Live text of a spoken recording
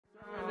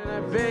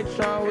that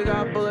bitch, oh, we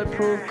got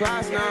bulletproof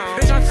glass now.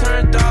 Bitch, I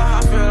turned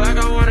off, I feel like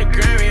I want a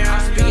Grammy.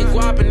 I'm speaking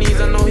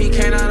Guapanese, I know he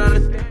cannot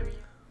understand.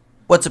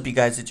 What's up, you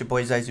guys? It's your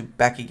boy Zaizu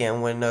back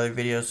again with another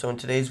video. So in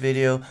today's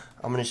video,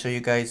 I'm going to show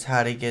you guys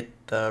how to get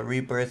the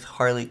Rebirth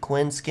Harley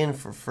Quinn skin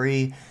for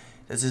free.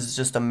 This is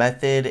just a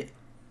method.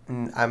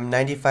 I'm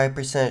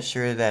 95%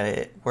 sure that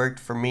it worked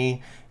for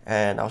me,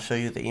 and I'll show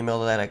you the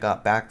email that I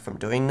got back from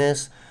doing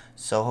this.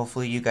 So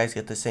hopefully you guys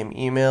get the same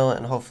email,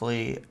 and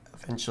hopefully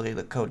eventually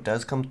the code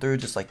does come through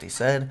just like they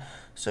said.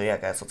 So yeah,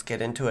 guys, let's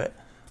get into it.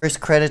 First,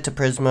 credit to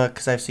Prisma,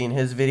 because I've seen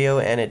his video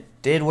and it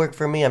did work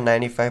for me. I'm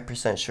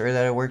 95% sure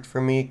that it worked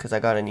for me because I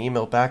got an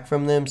email back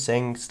from them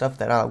saying stuff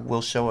that I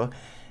will show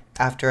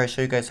after I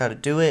show you guys how to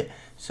do it.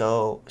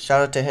 So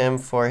shout out to him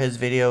for his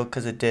video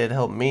because it did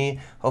help me.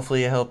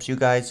 Hopefully it helps you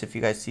guys if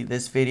you guys see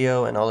this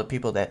video and all the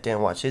people that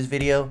didn't watch his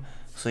video.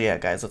 So yeah,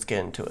 guys, let's get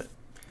into it.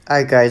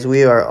 Alright guys,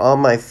 we are on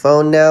my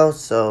phone now.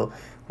 So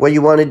what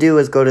you want to do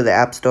is go to the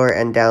App Store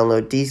and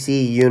download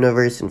DC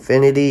Universe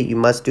Infinity. You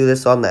must do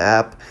this on the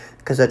app,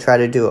 because I try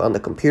to do it on the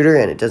computer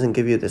and it doesn't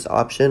give you this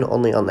option.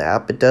 Only on the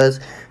app it does.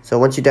 So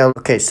once you download,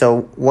 okay,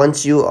 so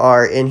once you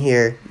are in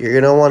here, you're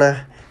gonna want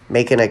to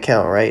make an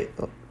account, right?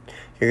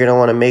 You're gonna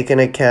want to make an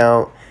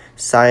account,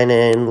 sign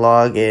in,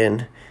 log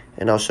in,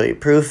 and I'll show you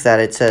proof that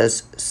it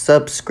says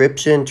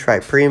subscription. Try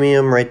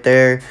premium right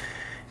there.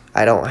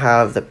 I don't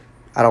have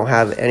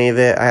any of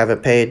it. I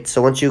haven't paid.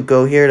 So once you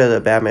go here to the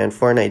Batman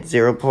Fortnite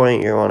 0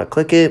 point, you want to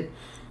click it.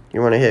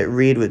 You want to hit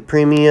read with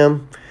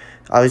premium.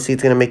 Obviously,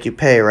 it's going to make you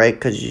pay, right?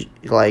 Because,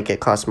 it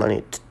costs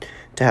money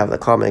to have the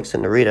comics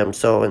and to read them.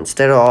 So,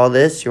 instead of all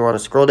this, you want to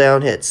scroll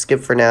down, hit skip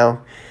for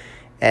now.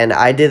 And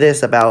I did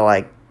this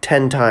about,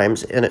 10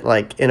 times in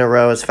a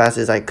row as fast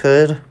as I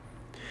could.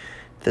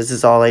 This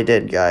is all I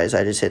did, guys.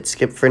 I just hit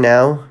skip for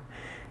now.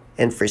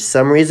 And for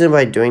some reason,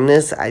 by doing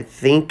this, I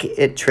think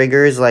it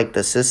triggers,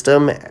 the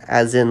system,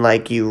 as in,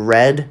 you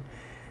read,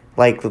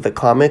 the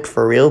comic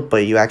for real,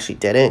 but you actually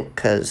didn't,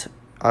 because,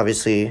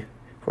 obviously,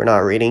 we're not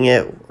reading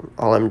it.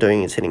 All I'm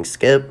doing is hitting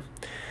skip.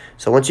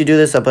 So once you do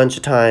this a bunch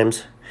of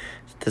times,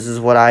 this is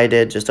what I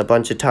did, just a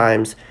bunch of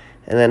times,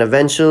 and then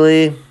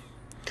eventually,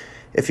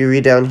 if you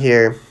read down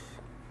here,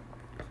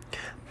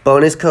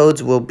 bonus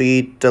codes will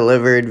be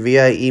delivered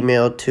via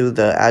email to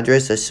the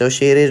address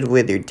associated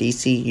with your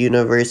DC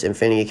Universe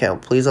Infinity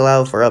account. Please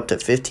allow for up to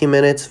 15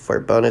 minutes for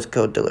bonus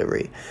code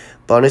delivery.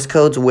 Bonus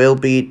codes will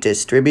be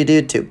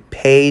distributed to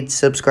paid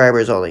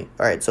subscribers only.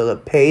 Alright, so the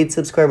paid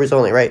subscribers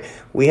only, right?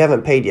 We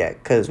haven't paid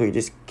yet because we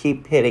just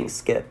keep hitting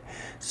skip.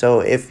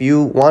 So if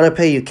you want to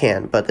pay, you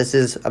can. But this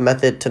is a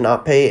method to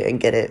not pay and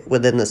get it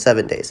within the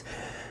 7 days.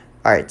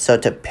 Alright, so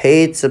to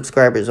paid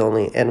subscribers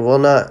only, and will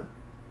not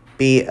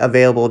be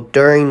available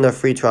during the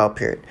free trial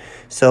period.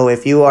 So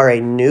if you are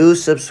a new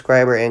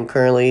subscriber and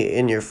currently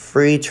in your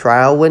free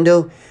trial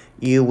window,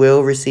 you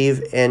will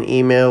receive an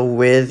email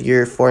with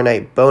your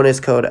Fortnite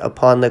bonus code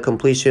upon the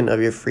completion of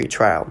your free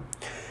trial.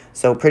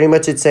 So pretty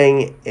much it's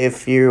saying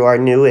if you are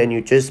new and you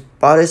just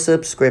bought a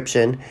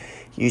subscription,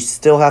 you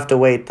still have to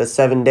wait the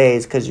 7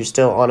 days because you're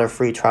still on a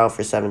free trial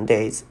for 7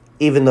 days,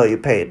 even though you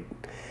paid.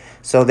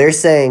 So they're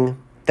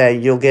saying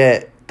that you'll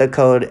get the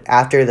code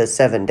after the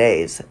 7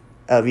 days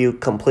of you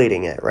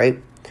completing it, right?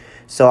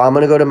 So I'm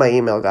going to go to my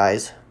email,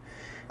 guys.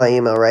 My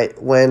email,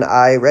 right? When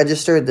I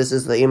registered, this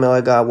is the email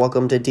I got.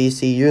 Welcome to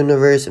DC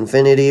Universe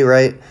Infinity,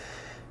 right?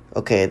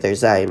 Okay,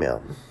 there's that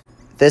email.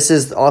 This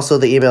is also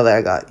the email that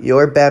I got.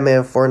 Your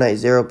Batman Fortnite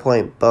 0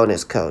 point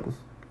bonus code.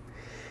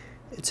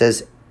 It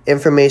says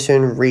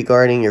information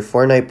regarding your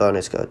Fortnite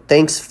bonus code.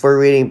 Thanks for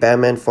reading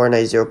Batman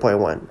Fortnite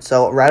 0.1.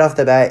 So right off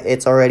the bat,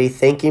 it's already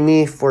thanking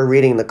me for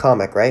reading the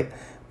comic, right?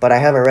 But I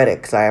haven't read it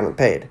because I haven't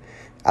paid.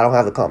 I don't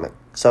have the comic.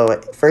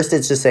 So first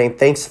it's just saying,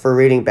 thanks for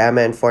reading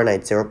Batman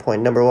Fortnite 0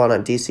 point number 1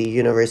 on DC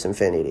Universe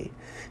Infinity.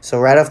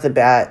 So right off the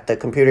bat, the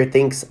computer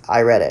thinks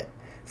I read it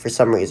for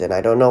some reason.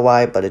 I don't know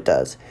why, but it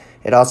does.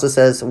 It also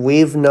says,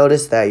 we've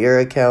noticed that your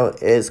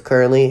account is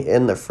currently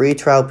in the free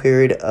trial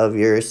period of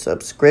your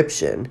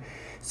subscription.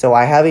 So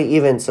I haven't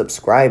even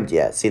subscribed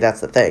yet. See,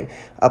 that's the thing.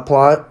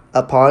 Upon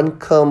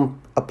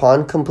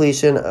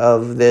completion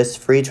of this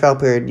free trial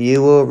period,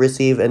 you will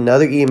receive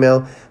another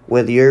email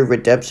with your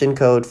redemption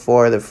code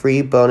for the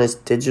free bonus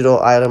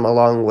digital item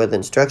along with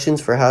instructions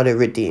for how to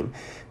redeem.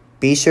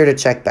 Be sure to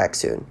check back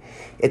soon.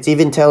 It's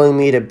even telling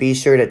me to be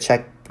sure to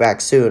check back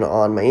soon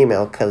on my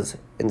email because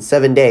in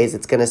 7 days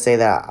it's going to say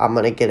that I'm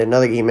going to get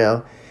another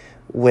email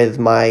with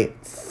my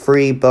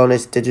free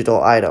bonus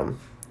digital item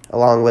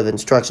along with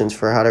instructions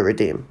for how to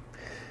redeem.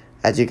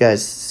 As you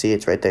guys see,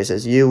 it's right there. It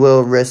says you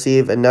will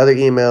receive another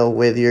email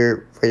with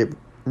your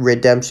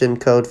redemption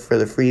code for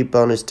the free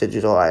bonus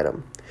digital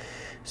item.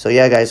 So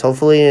yeah, guys,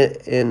 hopefully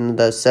in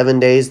the 7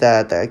 days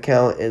that the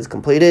account is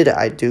completed,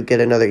 I do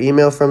get another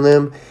email from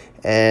them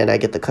and I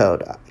get the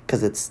code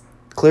because it's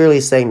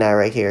clearly saying that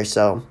right here.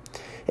 So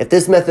if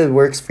this method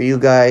works for you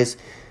guys,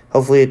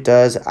 Hopefully it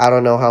does. I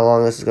don't know how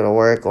long this is going to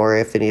work or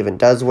if it even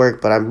does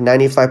work, but I'm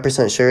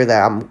 95% sure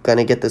that I'm going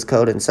to get this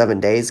code in 7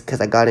 days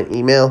because I got an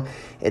email.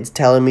 It's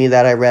telling me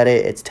that I read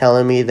it. It's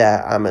telling me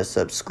that I'm a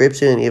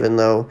subscription, even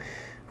though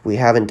we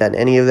haven't done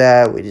any of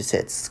that. We just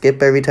hit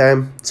skip every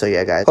time. So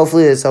yeah, guys,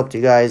 hopefully this helped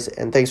you guys,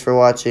 and thanks for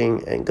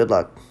watching, and good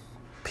luck.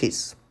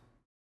 Peace.